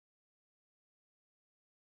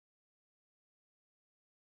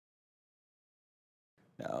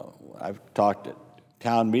Now, I've talked at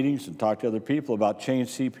town meetings and talked to other people about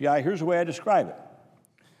changed CPI. Here's the way I describe it.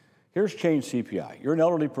 Here's changed CPI. You're an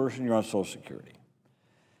elderly person, you're on Social Security.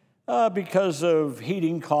 Because of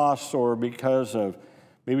heating costs or because of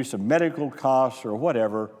maybe some medical costs or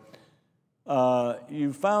whatever,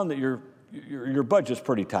 you found that your budget's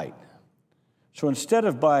pretty tight. So instead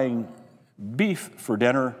of buying beef for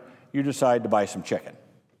dinner, you decide to buy some chicken.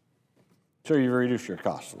 So you reduce your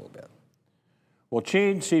costs a little bit. Well,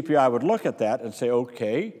 changed CPI would look at that and say,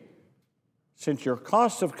 okay, since your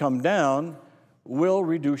costs have come down, we'll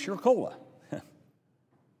reduce your COLA.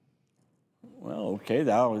 Well, okay,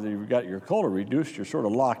 now you've got your COLA reduced, you're sort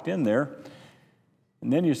of locked in there.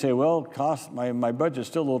 And then you say, well, my budget's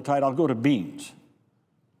still a little tight, I'll go to beans.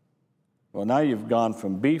 Well, now you've gone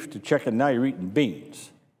from beef to chicken, now you're eating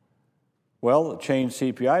beans. Well, change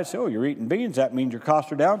CPI, say, oh, you're eating beans, that means your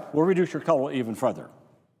costs are down, we'll reduce your COLA even further.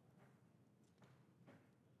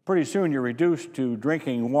 Pretty soon you're reduced to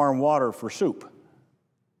drinking warm water for soup.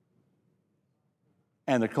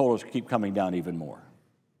 And the COLAs keep coming down even more.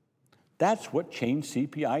 That's what changed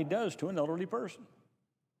CPI does to an elderly person.